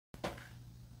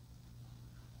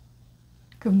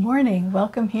Good morning.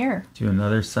 Welcome here to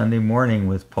another Sunday morning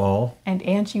with Paul and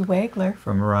Angie Wagler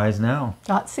from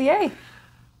arisenow.ca.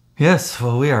 Yes,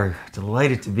 well, we are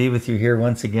delighted to be with you here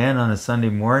once again on a Sunday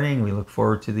morning. We look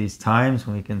forward to these times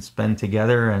when we can spend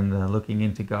together and looking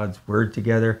into God's Word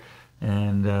together,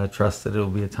 and trust that it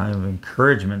will be a time of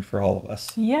encouragement for all of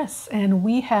us. Yes, and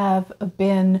we have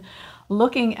been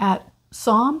looking at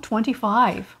Psalm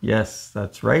 25. Yes,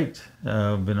 that's right.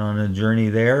 We've been on a journey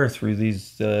there through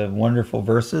these wonderful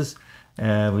verses.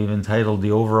 We've entitled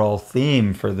the overall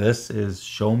theme for this is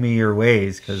Show Me Your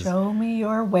Ways. Show me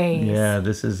your ways. Yeah,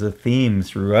 this is a theme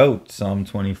throughout Psalm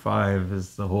 25,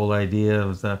 is the whole idea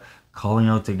of the calling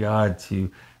out to God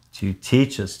to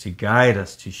teach us, to guide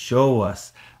us, to show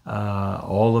us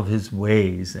all of his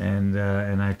ways. And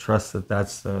I trust that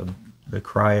that's the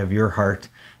cry of your heart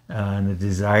and the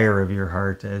desire of your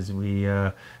heart as we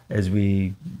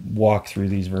walk through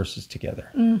these verses together.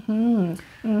 And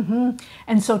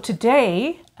so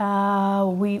today,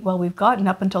 we've gotten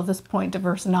up until this point to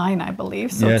verse 9, I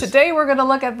believe. So Yes. Today we're going to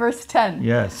look at verse 10.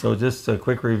 Yeah, so just a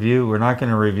quick review. We're not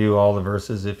going to review all the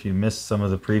verses. If you missed some of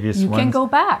the previous You ones, can go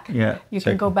back. Yeah, You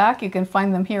can go back. You can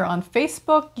find them here on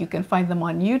Facebook. You can find them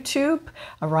on YouTube,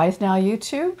 Arise Now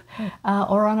YouTube,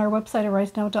 or on our website,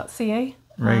 arisenow.ca.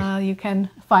 Right. You can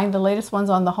find the latest ones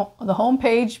on the home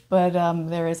page, but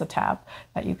there is a tab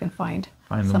that you can find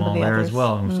them some all of the there others. as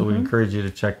well. And so we encourage you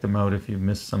to check them out if you've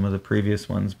missed some of the previous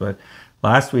ones. But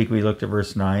last week we looked at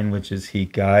verse 9, which is he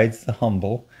guides the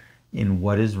humble in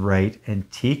what is right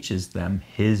and teaches them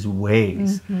his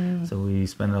ways. So we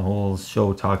spent a whole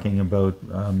show talking about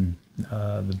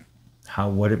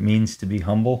what it means to be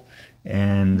humble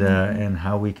and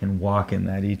how we can walk in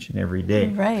that each and every day.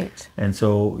 Right. And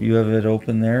so you have it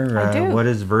open there. I do. What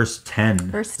is verse 10?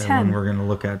 Verse The 10. one we're going to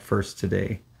look at first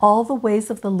today. All the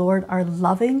ways of the Lord are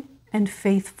loving and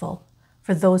faithful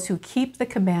for those who keep the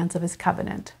commands of his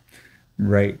covenant.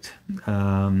 Right.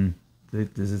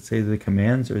 Does it say the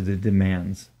commands or the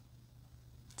demands?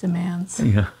 Demands.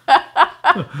 Yeah.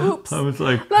 Oops. I was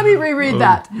like, Let me reread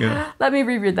that. Yeah. Let me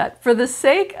reread that. For the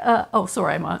sake, I'm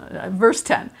on verse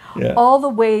 10. Yeah. All the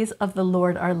ways of the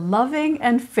Lord are loving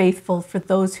and faithful for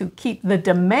those who keep the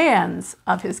demands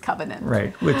of his covenant.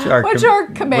 Right. Which are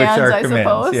commands, I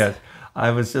suppose. Yes.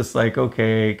 I was just like,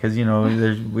 okay, because,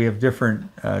 we have different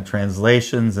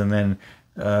translations, and then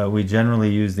we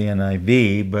generally use the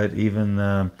NIV, but even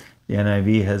the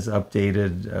NIV has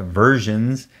updated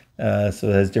versions. So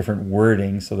it has different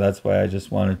wording, so that's why I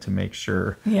just wanted to make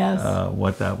sure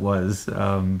what that was,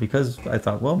 because I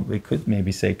thought, well, it could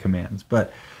maybe say commands.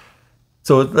 But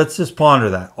so let's just ponder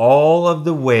that. All of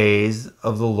the ways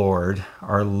of the Lord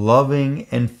are loving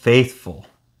and faithful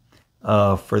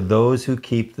for those who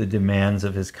keep the demands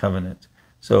of his covenant.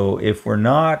 So if we're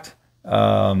not,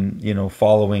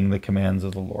 following the commands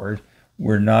of the Lord,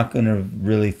 we're not going to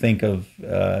really think of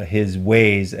his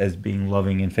ways as being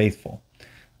loving and faithful.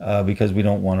 Because we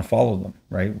don't want to follow them,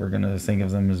 right? We're going to think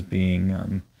of them as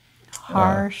being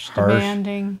harsh,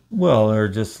 demanding. Well, or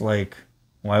just like,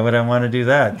 why would I want to do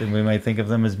that? Then we might think of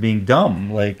them as being dumb,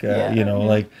 but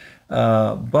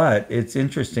it's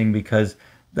interesting because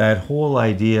that whole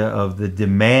idea of the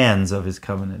demands of his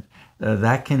covenant,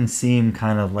 that can seem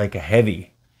kind of like a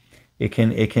heavy. It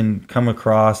can come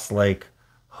across like,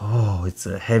 oh, it's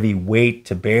a heavy weight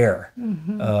to bear.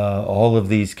 All of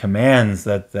these commands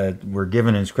that were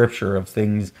given in Scripture of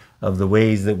things, of the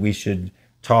ways that we should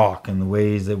talk and the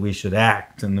ways that we should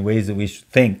act and the ways that we should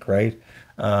think, right?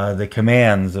 The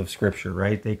commands of Scripture,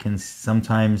 right? They can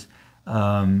sometimes,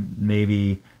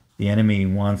 maybe the enemy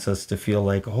wants us to feel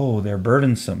like, oh, they're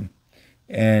burdensome.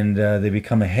 And they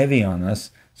become a heavy on us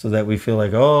so that we feel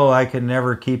like, oh, I can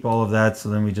never keep all of that, so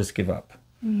then we just give up.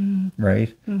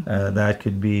 Right? That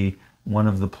could be one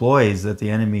of the ploys that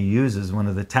the enemy uses, one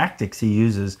of the tactics he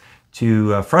uses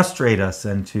to frustrate us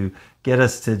and to get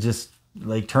us to just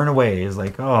like turn away. Is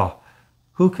like, oh,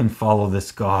 who can follow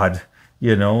this God?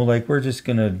 We're just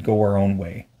going to go our own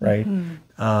way, right?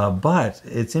 But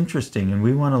it's interesting, and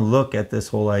we want to look at this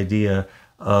whole idea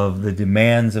of the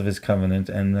demands of his covenant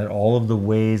and that all of the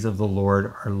ways of the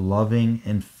Lord are loving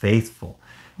and faithful.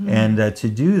 And to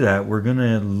do that, we're going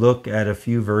to look at a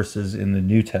few verses in the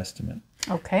New Testament.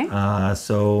 Okay.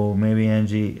 So maybe,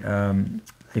 Angie,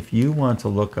 if you want to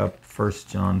look up 1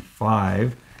 John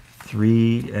 5,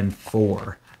 3 and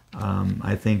 4,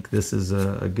 I think this is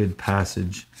a good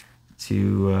passage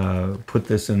to put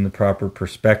this in the proper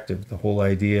perspective, the whole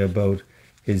idea about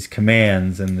his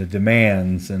commands and the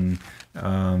demands and,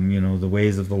 the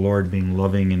ways of the Lord being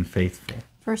loving and faithful.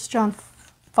 1 John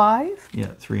 5? Yeah,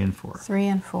 3 and 4. 3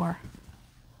 and 4.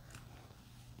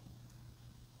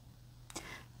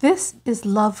 This is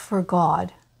love for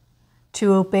God,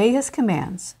 to obey his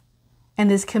commands,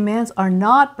 and his commands are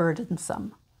not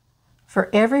burdensome. For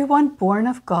everyone born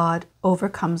of God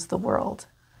overcomes the world.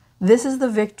 This is the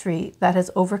victory that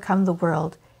has overcome the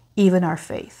world, even our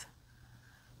faith.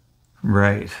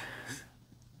 Right.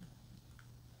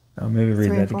 Oh, maybe read 3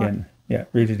 and that 4. again. Yeah,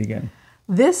 read it again.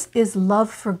 This is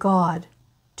love for God,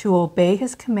 to obey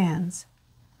his commands,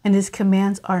 and his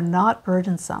commands are not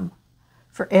burdensome.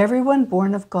 For everyone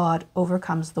born of God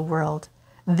overcomes the world.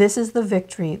 This is the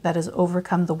victory that has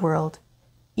overcome the world,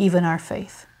 even our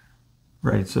faith.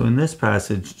 Right. So in this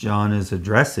passage, John is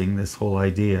addressing this whole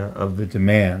idea of the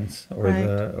demands, or Right.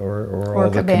 or Or all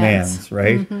the commands.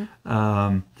 commands,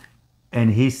 right?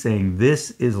 And he's saying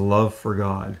this is love for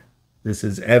God. This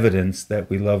is evidence that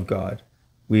we love God.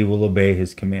 We will obey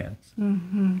his commands.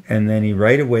 And then he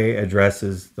right away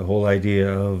addresses the whole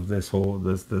idea of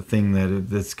the thing that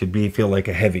this could feel like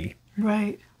a heavy.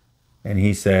 Right. And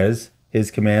he says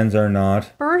his commands are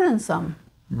not Burdensome.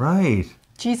 right.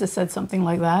 Jesus said something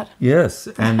like that. Yes,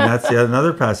 and that's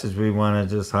another passage we want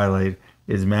to just highlight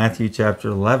is Matthew chapter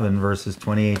 11 verses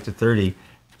 28 to 30.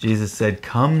 Jesus said,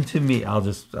 "Come to me." I'll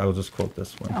just quote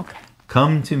this one. Okay.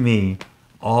 "Come to me,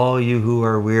 all you who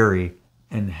are weary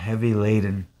and heavy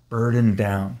laden, burdened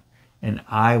down, and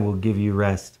I will give you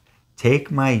rest.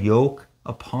 Take my yoke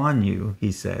upon you,"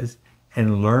 he says,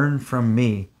 "and learn from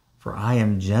me, for I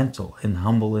am gentle and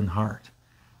humble in heart."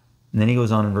 And then he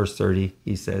goes on in verse 30,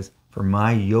 he says, "For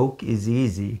my yoke is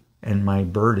easy and my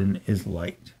burden is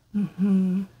light."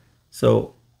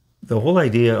 So the whole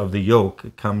idea of the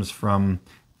yoke comes from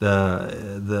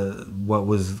the what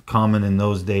was common in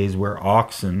those days, where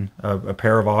oxen, a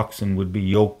pair of oxen would be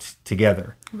yoked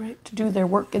together. Right. To do their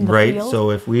work in the Right. field.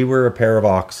 So if we were a pair of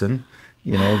oxen,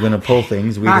 going to pull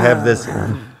things, we'd have this.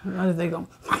 How do they go?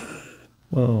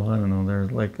 Well, I don't know. They're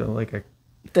like a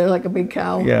They're like a big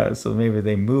cow. yeah, so maybe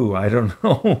they moo. I don't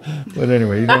know. But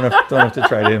anyway, you don't have to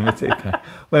try to imitate that.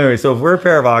 But anyway, so if we're a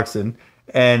pair of oxen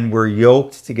and we're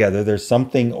yoked together, there's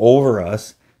something over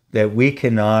us that we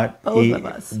cannot Both eat. of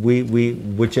us. We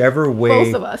whichever way.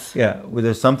 Both of us. Yeah, well,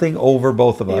 there's something over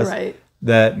both of us. Right.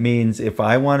 That means if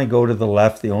I want to go to the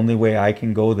left, the only way I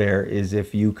can go there is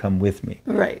if you come with me.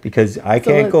 Right. Because I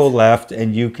can't go left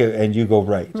and you go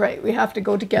right. Right. We have to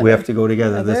go together. We have to go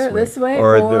together Either this way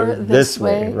or this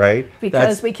way, right?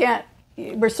 Because we can't.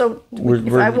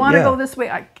 If I want to go this way,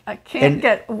 I can't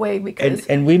get away because.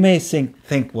 And we may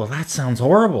think, well, that sounds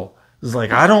horrible. It's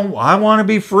like, I want to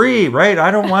be free, right?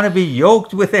 I don't want to be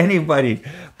yoked with anybody.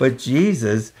 But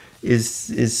Jesus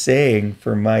is saying,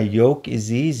 for my yoke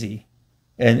is easy.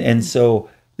 And so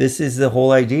this is the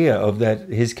whole idea of that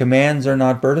his commands are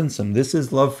not burdensome. This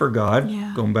is love for God,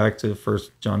 going back to 1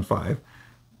 John 5,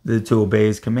 to obey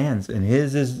his commands. And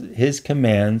his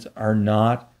commands are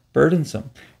not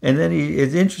burdensome. And then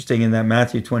it's interesting in that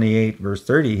Matthew 28, verse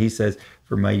 30, he says,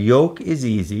 "For my yoke is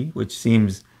easy," which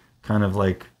seems kind of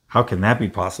like, how can that be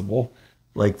possible?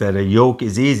 Like that a yoke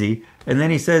is easy. And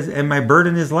then he says, "And my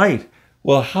burden is light."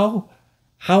 Well, how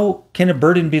can a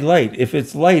burden be light? If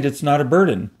it's light, it's not a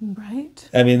burden. Right.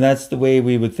 I mean, that's the way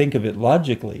we would think of it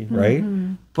logically, right?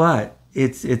 But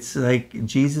it's like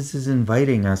Jesus is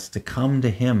inviting us to come to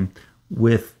him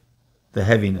with the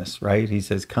heaviness, right? He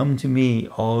says, "Come to me,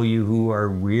 all you who are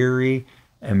weary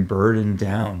and burdened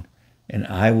down, and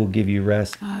I will give you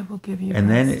rest." I will give you And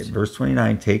rest. then verse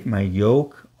 29, "Take my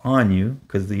yoke on you,"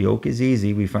 because the yoke is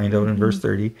easy. We find out in verse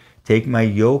 30, "Take my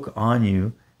yoke on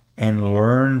you and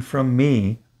learn from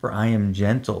me, for I am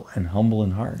gentle and humble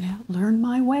in heart." Yeah, learn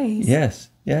my ways. Yes.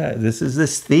 Yeah. This is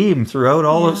this theme throughout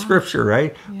all of Scripture,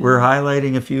 right? Yeah. We're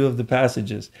highlighting a few of the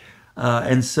passages.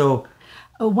 And so...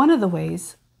 One of the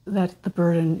ways that the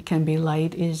burden can be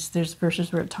light is there's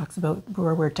verses where it talks about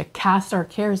where we're to cast our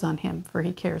cares on him, for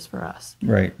he cares for us.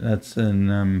 Right. That's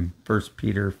in 1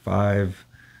 Peter 5,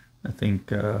 I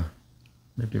think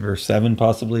maybe verse 7,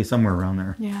 possibly, somewhere around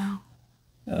there. Yeah.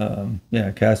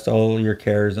 Cast all your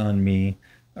cares on me,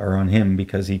 or on him,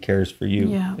 because he cares for you,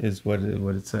 Yeah. is what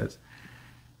it says.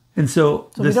 And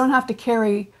so we don't have to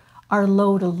carry our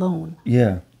load alone.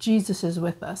 Yeah. Jesus is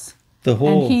with us. The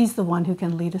whole... And he's the one who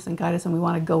can lead us and guide us, and we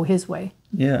want to go his way.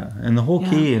 Yeah. And the whole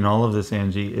key in all of this,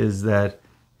 Angie, is that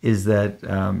we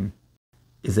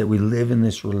live in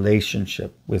this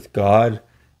relationship with God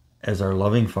as our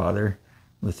loving Father,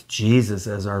 with Jesus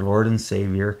as our Lord and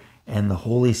Savior, and the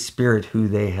Holy Spirit who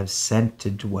they have sent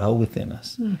to dwell within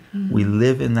us. We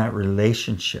live in that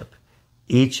relationship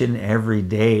each and every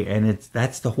day, and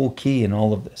that's the whole key in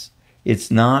all of this.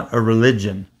 It's not a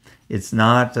religion. It's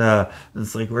not.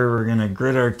 It's like where we're gonna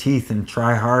grit our teeth and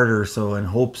try harder, so in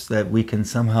hopes that we can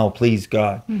somehow please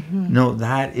God. No,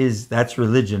 that's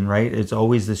religion, right? It's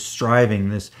always this striving,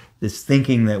 this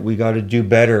thinking that we got to do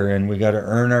better and we got to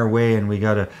earn our way and we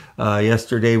got to.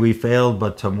 Yesterday we failed,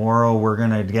 but tomorrow we're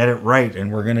gonna get it right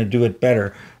and we're gonna do it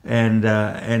better. And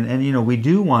we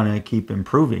do want to keep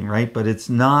improving, right? But it's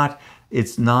not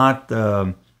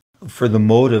for the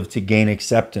motive to gain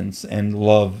acceptance and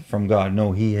love from God.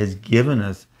 No, He has given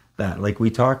us that. Like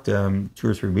we talked 2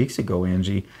 or 3 weeks ago,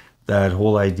 Angie, that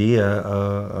whole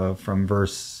idea from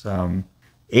verse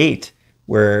 8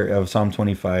 of Psalm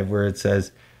 25, where it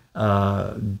says,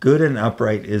 good and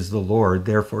upright is the Lord,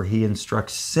 therefore He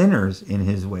instructs sinners in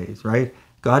His ways, right?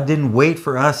 God didn't wait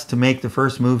for us to make the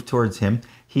first move towards Him.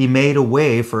 He made a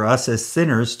way for us as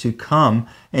sinners to come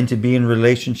and to be in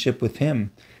relationship with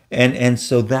Him. And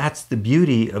so that's the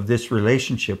beauty of this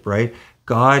relationship, right?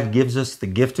 God gives us the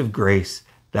gift of grace,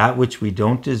 that which we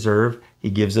don't deserve. He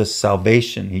gives us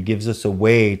salvation. He gives us a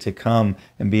way to come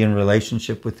and be in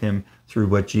relationship with Him through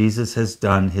what Jesus has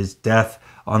done, His death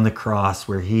on the cross,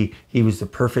 where he was the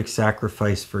perfect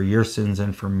sacrifice for your sins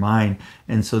and for mine,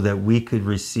 and so that we could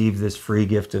receive this free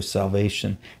gift of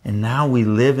salvation. And now we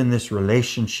live in this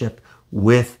relationship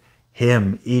with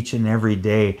Him each and every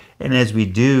day. And as we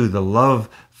do, the love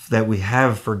that we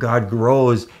have for God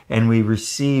grows, and we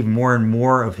receive more and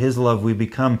more of His love. We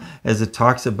become, as it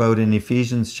talks about in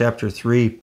Ephesians chapter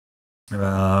 3,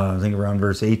 I think around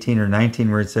verse 18 or 19,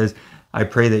 where it says, I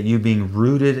pray that you being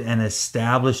rooted and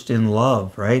established in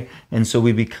love, right? And so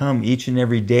we become each and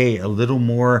every day a little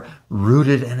more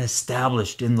rooted and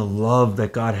established in the love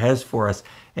that God has for us.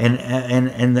 And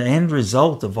the end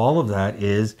result of all of that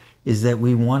is that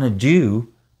we want to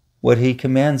do what He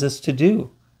commands us to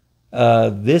do.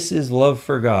 This is love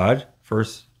for God, 1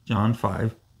 John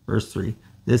 5, verse 3.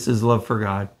 This is love for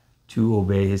God, to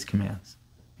obey His commands.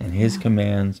 And His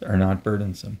commands are not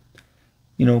burdensome.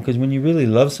 Because when you really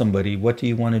love somebody, what do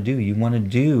you want to do? You want to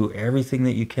do everything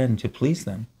that you can to please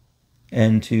them.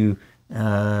 And to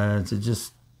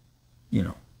just,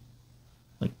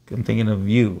 like I'm thinking of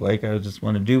you. Like I just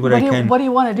want to do what I can. What do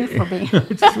you want to do for me? I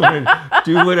just want to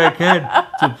do what I can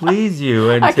to please you.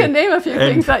 And I can name a few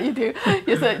things that you do.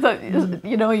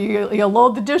 You'll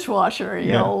load the dishwasher.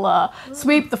 You'll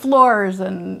sweep the floors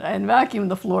and vacuum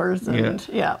the floors. And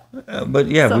But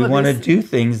we want to do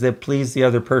things that please the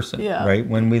other person, right?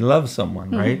 When we love someone,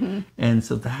 right? Mm-hmm. And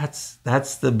so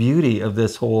that's the beauty of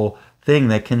this whole thing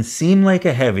that can seem like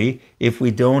a heavy if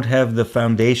we don't have the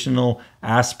foundational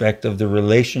aspect of the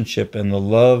relationship and the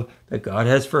love that God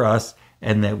has for us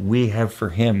and that we have for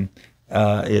Him.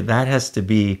 That has to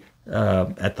be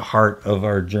at the heart of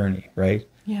our journey, right?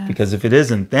 Yeah. Because if it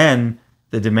isn't, then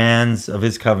the demands of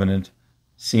His covenant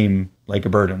seem like a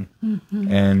burden,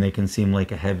 and they can seem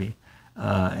like a heavy.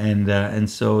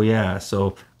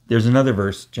 So there's another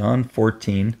verse, John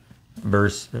 14,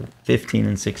 verse 15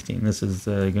 and 16. This is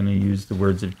going to use the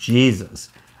words of Jesus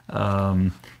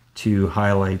to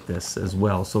highlight this as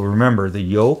well. So remember, the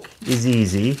yoke is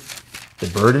easy, the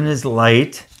burden is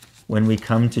light when we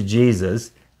come to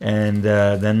Jesus. And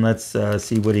then let's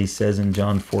see what He says in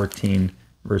John 14,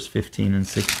 verse 15 and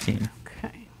 16.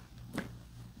 Okay.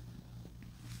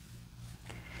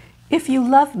 If you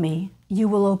love me, you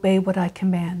will obey what I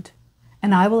command.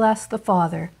 And I will ask the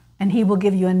Father, and He will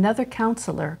give you another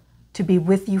counselor to be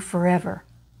with you forever,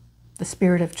 the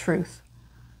Spirit of truth.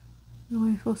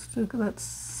 We're supposed to, that's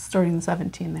starting in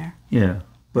 17 there. Yeah,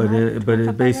 but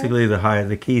basically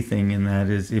the key thing in that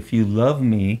is, if you love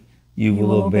me, you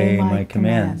will obey my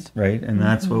commands, right? And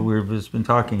that's what we've just been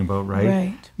talking about,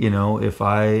 right? Right. If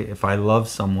I love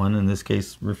someone, in this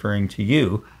case referring to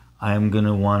you, I'm going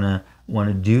to want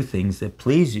to do things that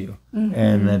please you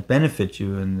and that benefit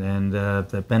you and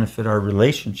that benefit our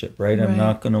relationship, right? I'm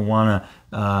not going to want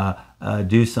to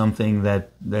do something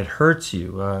that hurts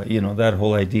you, that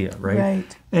whole idea, right?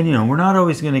 Right. And we're not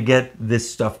always going to get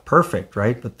this stuff perfect,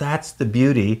 right? But that's the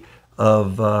beauty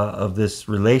of this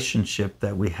relationship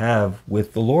that we have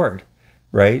with the Lord,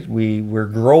 right? We're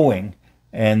growing,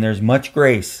 and there's much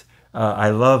grace. I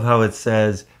love how it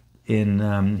says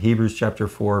in Hebrews chapter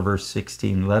 4, verse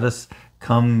 16, let us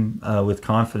come with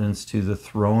confidence to the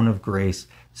throne of grace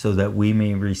so that we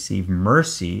may receive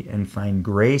mercy and find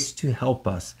grace to help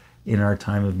us in our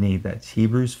time of need. That's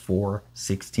Hebrews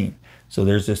 4:16. So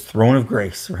there's this throne of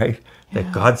grace, right,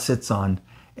 that God sits on,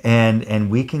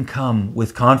 and we can come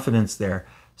with confidence there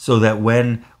so that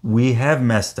when we have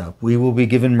messed up, we will be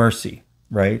given mercy,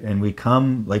 right? And we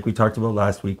come, like we talked about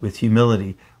last week, with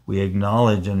humility. We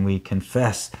acknowledge and we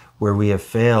confess where we have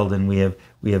failed and we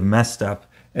have messed up,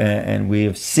 and we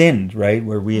have sinned, right?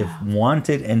 Where we have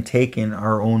wanted and taken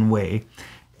our own way.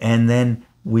 And then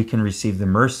we can receive the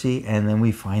mercy, and then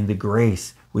we find the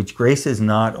grace, which grace is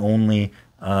not only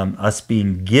us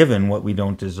being given what we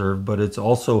don't deserve, but it's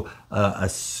also a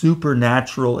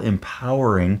supernatural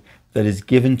empowering that is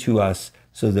given to us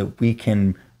so that we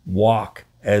can walk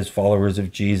as followers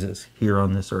of Jesus here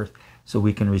on this earth. So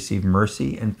we can receive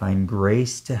mercy and find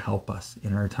grace to help us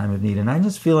in our time of need. And I'm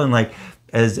just feeling like,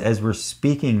 as we're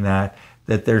speaking that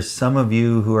there's some of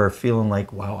you who are feeling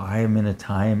like, wow, I am in a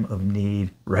time of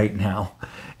need right now.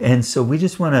 And so we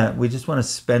just want to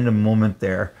spend a moment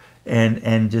there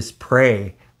and just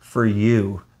pray for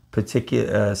you,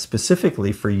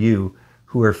 specifically for you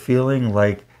who are feeling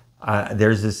like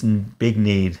there's this big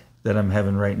need that I'm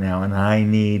having right now, and I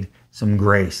need some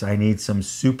grace. I need some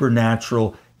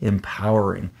supernatural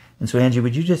empowering. And so, Angie,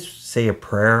 would you just say a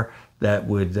prayer that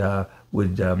would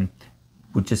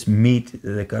just meet,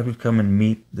 that God would come and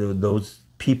meet those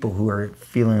people who are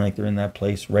feeling like they're in that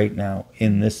place right now,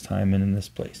 in this time and in this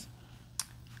place?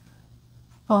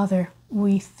 Father,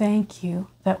 we thank you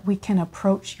that we can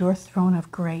approach your throne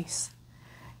of grace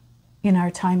in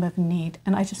our time of need.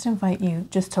 And I just invite you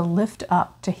just to lift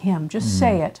up to him. Just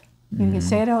say it. You can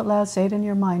say it out loud, say it in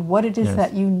your mind, what it is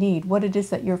that you need, what it is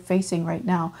that you're facing right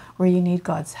now, where you need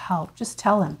God's help. Just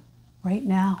tell him right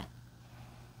now.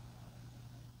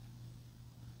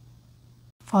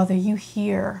 Father, you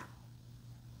hear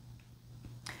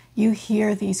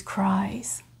these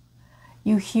cries.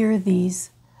 You hear these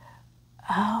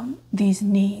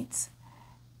needs.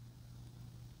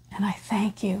 And I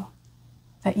thank you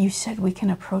that you said we can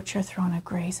approach your throne of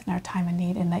grace in our time of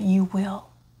need, and that you will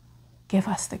give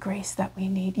us the grace that we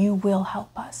need. You will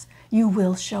help us. You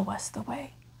will show us the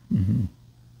way. Mm-hmm.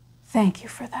 Thank you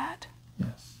for that.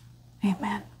 Yes.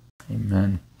 Amen.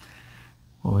 Amen.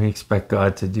 Well, we expect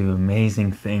God to do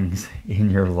amazing things in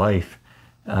your life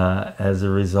as a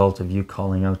result of you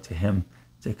calling out to him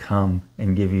to come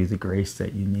and give you the grace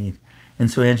that you need. And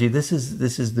so, Angie, this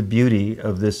is the beauty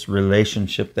of this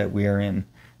relationship that we are in.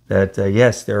 That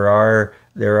yes, there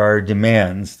are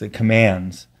demands, the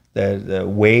commands, the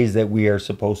ways that we are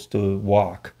supposed to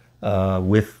walk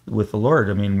with the Lord.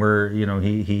 I mean,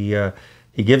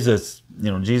 he gives us,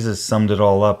 Jesus summed it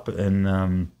all up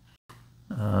in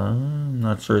I'm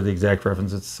not sure the exact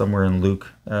reference. It's somewhere in Luke,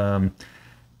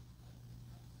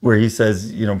 where he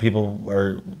says, people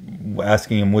are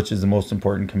asking him which is the most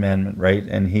important commandment, right?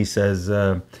 And he says,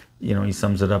 he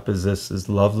sums it up as this: is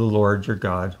love the Lord your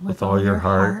God with all your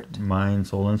heart, mind,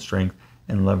 soul, and strength,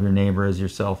 and love your neighbor as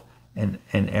yourself. And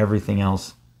everything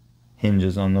else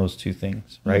hinges on those two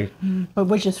things, right? Mm-hmm. But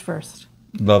which is first?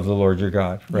 Love the Lord your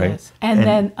God, right? Yes. And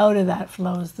then out of that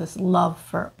flows this love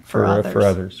for others. For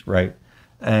others, right?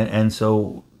 And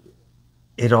so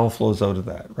it all flows out of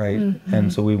that, right? Mm-hmm.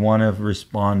 And so we want to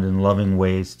respond in loving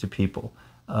ways to people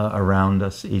around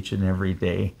us each and every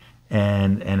day.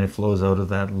 And it flows out of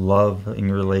that loving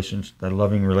relationship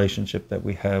that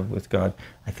we have with God.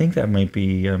 I think that might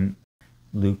be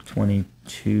Luke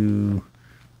 22,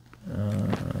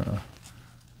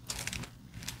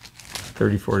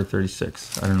 34 to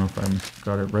 36. I don't know if I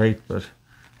got it right, but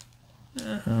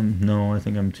no, I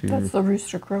think I'm too... That's the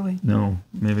rooster crowing. No,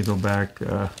 maybe go back,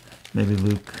 maybe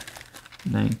Luke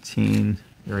 19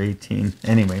 or 18.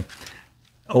 Anyway.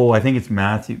 Oh, I think it's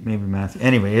Matthew, maybe Matthew.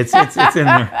 Anyway, it's in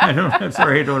there. I'm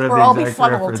sorry, I don't have the exact reference. We're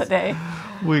all befuddled today.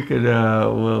 We could,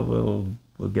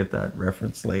 we'll get that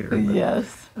reference later. But,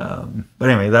 yes. But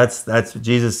anyway, that's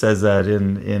Jesus says that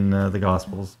in the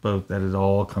Gospels, about that it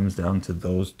all comes down to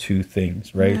those two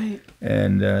things, right?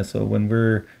 And so when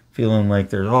we're feeling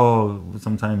like there's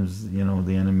sometimes the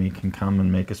enemy can come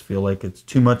and make us feel like it's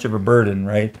too much of a burden,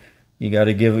 right? You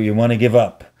want to give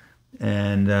up,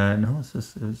 and no, it's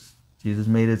just Jesus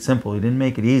made it simple. He didn't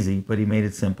make it easy, but he made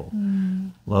it simple.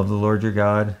 Love the Lord your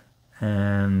God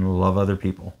and love other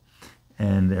people.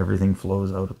 And everything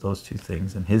flows out of those two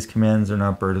things. And his commands are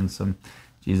not burdensome.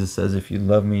 Jesus says, if you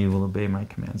love me, you will obey my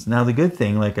commands. Now, the good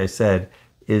thing, like I said,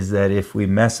 is that if we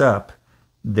mess up,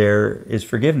 there is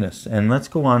forgiveness. And let's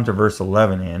go on to verse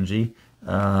 11, Angie,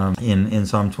 in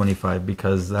Psalm 25,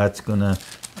 because that's going to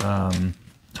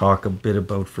talk a bit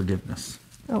about forgiveness.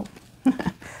 Oh.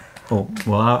 Oh,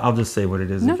 well, I'll just say what it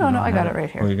is. No, I got it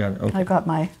right here. Oh, you got it? Okay. I got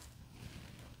my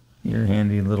your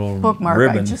handy little bookmark.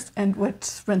 Ribbon. I went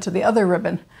to the other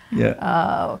ribbon.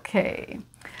 Yeah. Okay.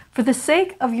 For the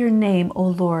sake of your name, O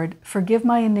Lord, forgive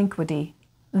my iniquity,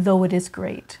 though it is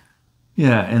great.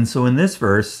 Yeah, and so in this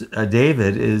verse,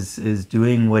 David is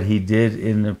doing what he did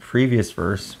in the previous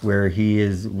verse, where he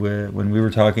is, when we were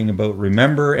talking about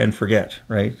remember and forget,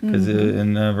 right? Because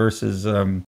in verses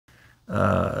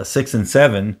 6 and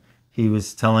 7, he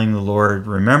was telling the Lord,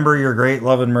 remember your great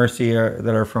love and mercy that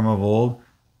are from of old,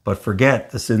 but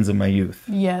forget the sins of my youth.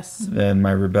 Yes. And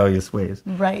my rebellious ways.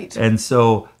 Right. And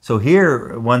so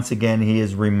here, once again, he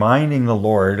is reminding the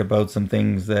Lord about some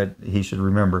things that he should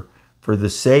remember. For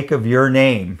the sake of your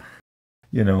name,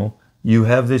 you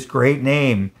have this great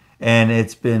name, and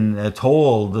it's been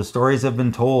told, the stories have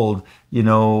been told,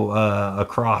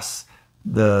 across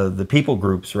the people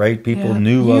groups, right? People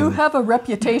knew you have a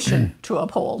reputation to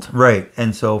uphold. Right.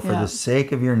 And so for the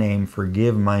sake of your name,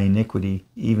 forgive my iniquity,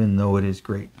 even though it is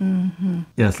great. Mm-hmm.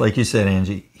 Yes, like you said,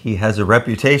 Angie, he has a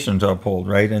reputation to uphold,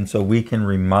 right? And so we can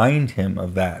remind him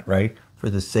of that, right? For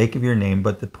the sake of your name.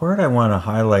 But the part I want to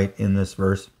highlight in this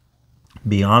verse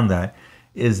beyond that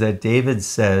is that David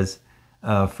says,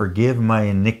 forgive my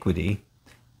iniquity,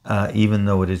 even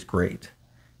though it is great.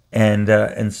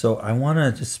 And so I want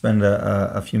to just spend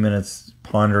a few minutes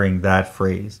pondering that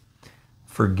phrase.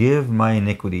 Forgive my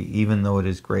iniquity, even though it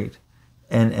is great.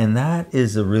 And that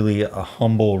is really a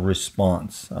humble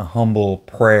response, a humble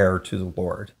prayer to the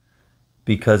Lord,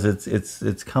 because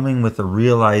it's coming with a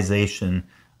realization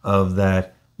of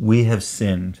that we have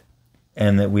sinned,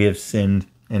 and that we have sinned,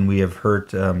 and we have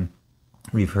hurt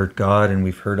God, and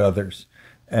we've hurt others.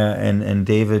 And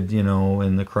David,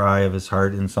 in the cry of his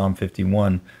heart in Psalm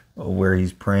 51, where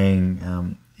he's praying,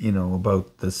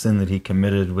 about the sin that he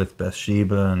committed with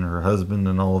Bathsheba and her husband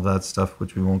and all of that stuff,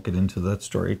 which we won't get into that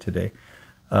story today.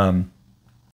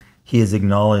 He is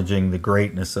acknowledging the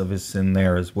greatness of his sin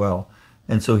there as well.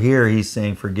 And so here he's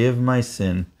saying, forgive my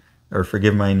sin, or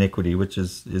forgive my iniquity, which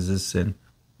is his sin,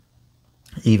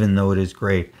 even though it is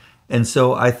great. And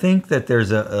so I think that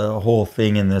there's a whole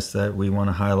thing in this that we want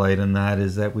to highlight, and that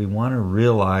is that we want to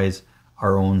realize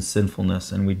our own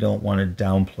sinfulness, and we don't want to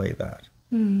downplay that.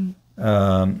 Mm.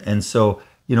 And so,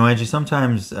 Angie,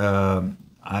 sometimes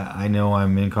I know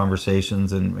I'm in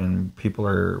conversations and people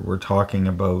we're talking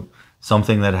about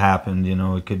something that happened.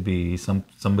 It could be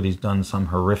somebody's done some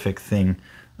horrific thing,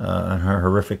 a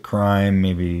horrific crime,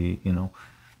 maybe,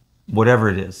 whatever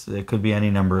it is. It could be any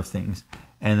number of things.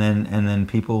 And then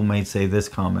people might say this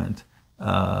comment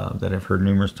that I've heard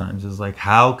numerous times is like,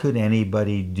 how could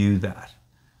anybody do that?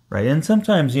 Right. And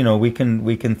sometimes, we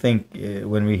can think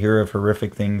when we hear of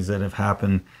horrific things that have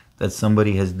happened that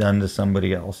somebody has done to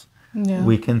somebody else. Yeah.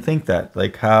 We can think that,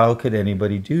 like, how could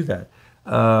anybody do that?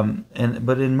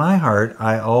 But in my heart,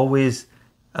 I always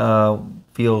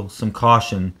feel some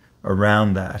caution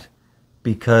around that,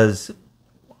 because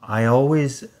I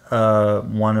always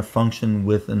want to function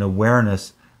with an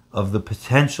awareness of the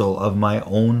potential of my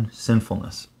own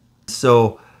sinfulness.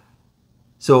 So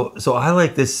I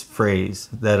like this phrase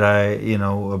that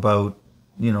about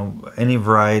any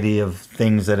variety of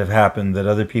things that have happened that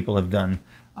other people have done.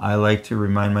 I like to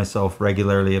remind myself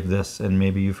regularly of this, and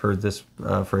maybe you've heard this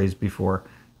phrase before,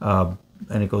 and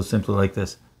it goes simply like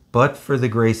this: but for the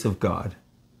grace of God,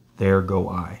 there go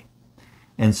I.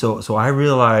 And so I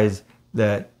realize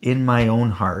that in my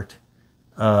own heart,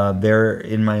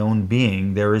 in my own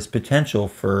being, there is potential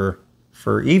for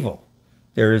evil.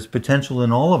 There is potential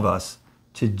in all of us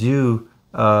to do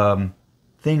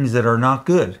things that are not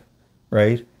good,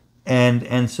 right?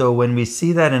 And so when we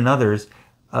see that in others,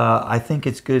 I think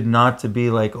it's good not to be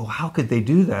like, oh, how could they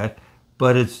do that?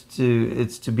 But it's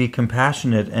to be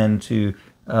compassionate and to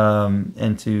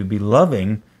be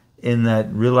loving, in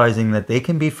that realizing that they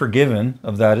can be forgiven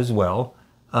of that as well,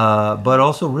 but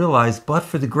also realize, but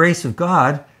for the grace of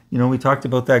God, we talked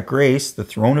about that grace, the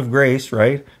throne of grace,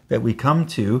 right, that we come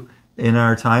to in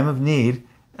our time of need,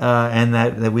 and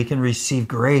that we can receive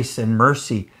grace and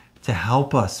mercy to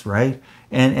help us, right?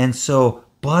 And so,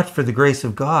 but for the grace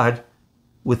of God,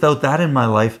 without that in my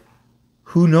life,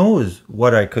 who knows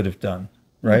what I could have done,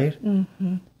 right?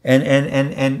 Mm-hmm.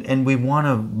 And we want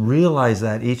to realize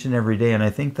that each and every day. And I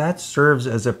think that serves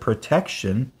as a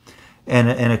protection and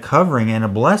a covering and a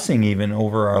blessing even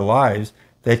over our lives,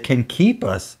 that can keep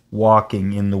us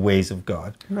walking in the ways of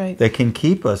God. Right. That can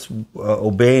keep us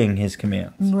obeying His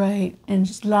commands. Right. And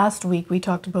just last week we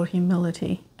talked about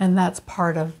humility, and that's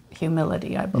part of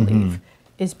humility, I believe,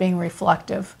 is being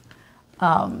reflective,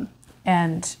 and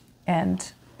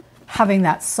having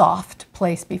that soft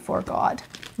place before God,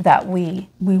 that we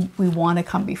want to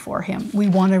come before Him. We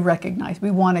want to recognize, we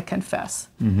want to confess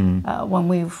when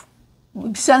we're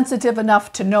sensitive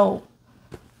enough to know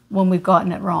when we've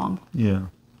gotten it wrong. Yeah.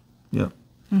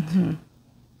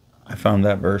 I found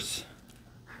that verse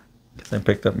because I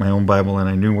picked up my own Bible and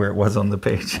I knew where it was on the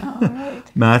page. All right.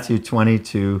 Matthew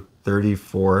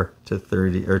 22:34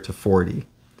 to 40,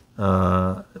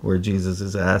 where Jesus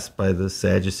is asked by the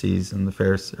Sadducees and the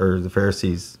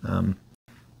Pharisees,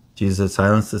 Jesus had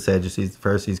silenced the Sadducees. The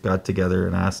Pharisees got together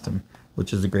and asked him,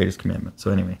 which is the greatest commandment. So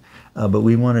anyway, but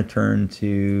we want to turn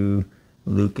to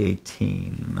Luke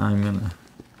 18. I'm going to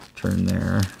turn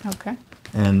there. Okay.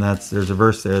 And there's a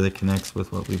verse there that connects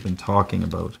with what we've been talking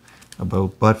about,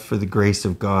 but for the grace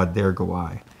of God, there go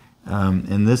I.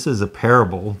 And this is a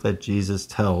parable that Jesus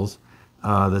tells.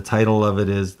 The title of it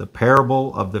is The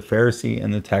Parable of the Pharisee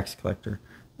and the Tax Collector.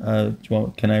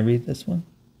 Can I read this one?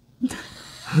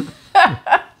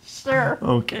 Sure.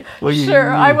 Okay. Well,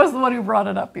 sure. I was the one who brought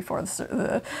it up before the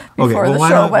show.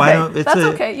 That's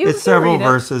okay. It's several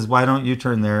verses. Why don't you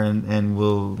turn there and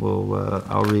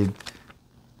I'll read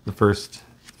the first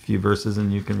few verses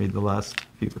and you can read the last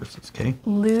few verses. Okay.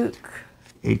 Luke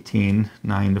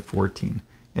 18:9-14.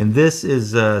 And this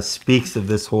speaks of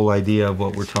this whole idea of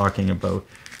what we're talking about,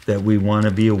 that we want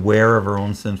to be aware of our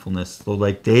own sinfulness. So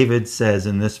like David says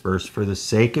in this verse, for the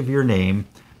sake of your name,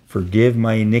 forgive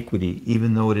my iniquity,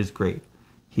 even though it is great.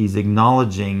 He's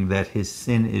acknowledging that his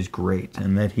sin is great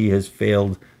and that he has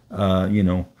failed,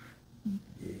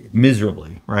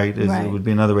 miserably, right? It would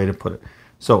be another way to put it.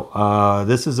 So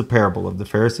this is a parable of the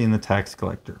Pharisee and the tax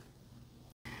collector.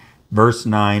 Verse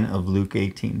 9 of Luke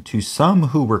 18. To some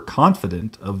who were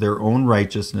confident of their own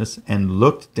righteousness and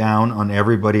looked down on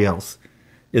everybody else.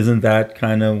 Isn't that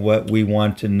kind of what we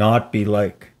want to not be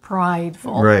like?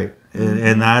 Prideful. Right.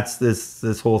 And that's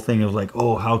this whole thing of like,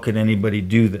 oh, how could anybody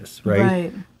do this,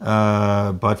 right?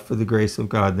 But for the grace of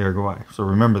God, there go I. So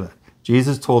remember that.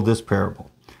 Jesus told this parable.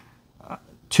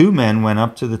 Two men went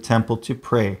up to the temple to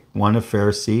pray, one a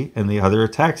Pharisee and the other a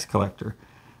tax collector.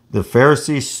 The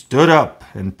Pharisee stood up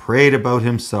and prayed about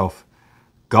himself.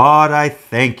 God, I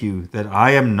thank you that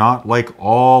I am not like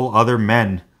all other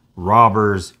men,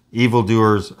 robbers,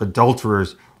 evildoers,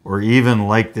 adulterers, or even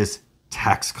like this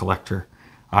tax collector.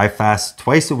 I fast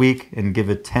twice a week and give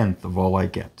 1/10 of all I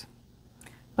get.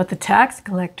 But the tax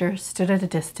collector stood at a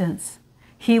distance.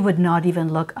 He would not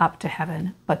even look up to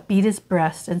heaven, but beat his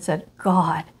breast and said,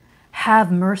 God,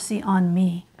 have mercy on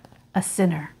me, a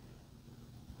sinner.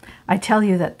 I tell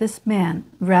you that this man,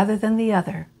 rather than the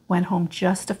other, went home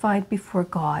justified before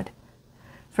God.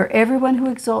 For everyone who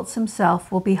exalts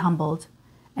himself will be humbled,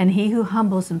 and he who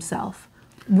humbles himself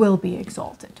will be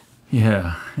exalted.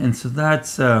 Yeah, and so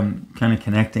that's kind of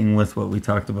connecting with what we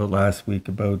talked about last week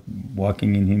about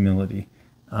walking in humility.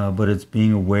 But it's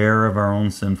being aware of our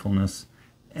own sinfulness,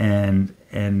 and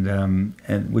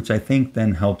which I think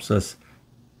then helps us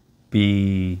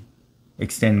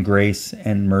extend grace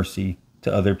and mercy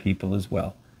to other people as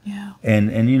well. Yeah. And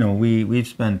we've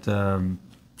spent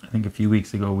I think a few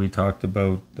weeks ago we talked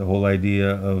about the whole idea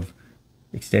of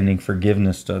extending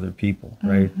forgiveness to other people,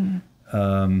 right?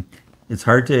 Mm-hmm. It's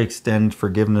hard to extend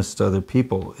forgiveness to other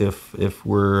people if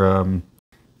we're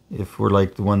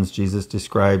like the ones Jesus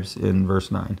describes in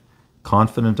verse 9,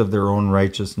 confident of their own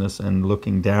righteousness and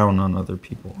looking down on other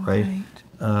people, right?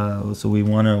 So we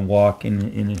want to walk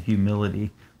in a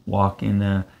humility, walk in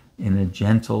a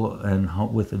gentle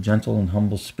and with a gentle and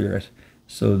humble spirit,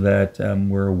 so that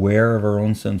we're aware of our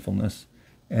own sinfulness,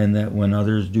 and that when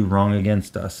others do wrong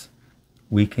against us,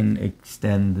 we can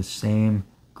extend the same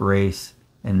grace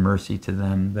and mercy to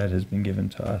them that has been given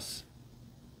to us.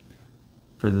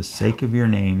 For the sake of your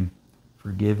name,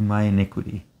 forgive my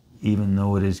iniquity, even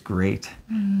though it is great,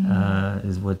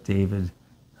 is what David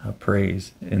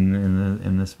prays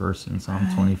in this verse in Psalm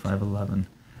 25:11.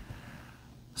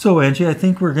 So, Angie, I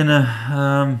think we're going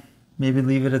to maybe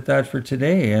leave it at that for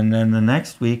today. And then the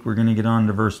next week, we're going to get on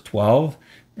to verse 12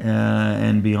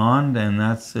 and beyond. And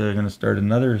that's going to start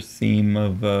another theme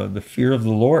of the fear of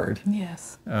the Lord.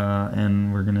 Yes.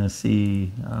 And we're going to see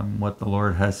what the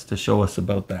Lord has to show us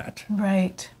about that.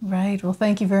 Right. Well,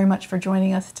 thank you very much for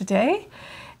joining us today.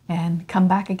 And come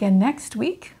back again next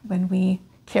week when we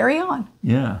carry on.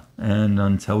 Yeah. And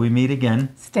until we meet again,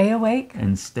 stay awake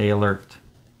and stay alert.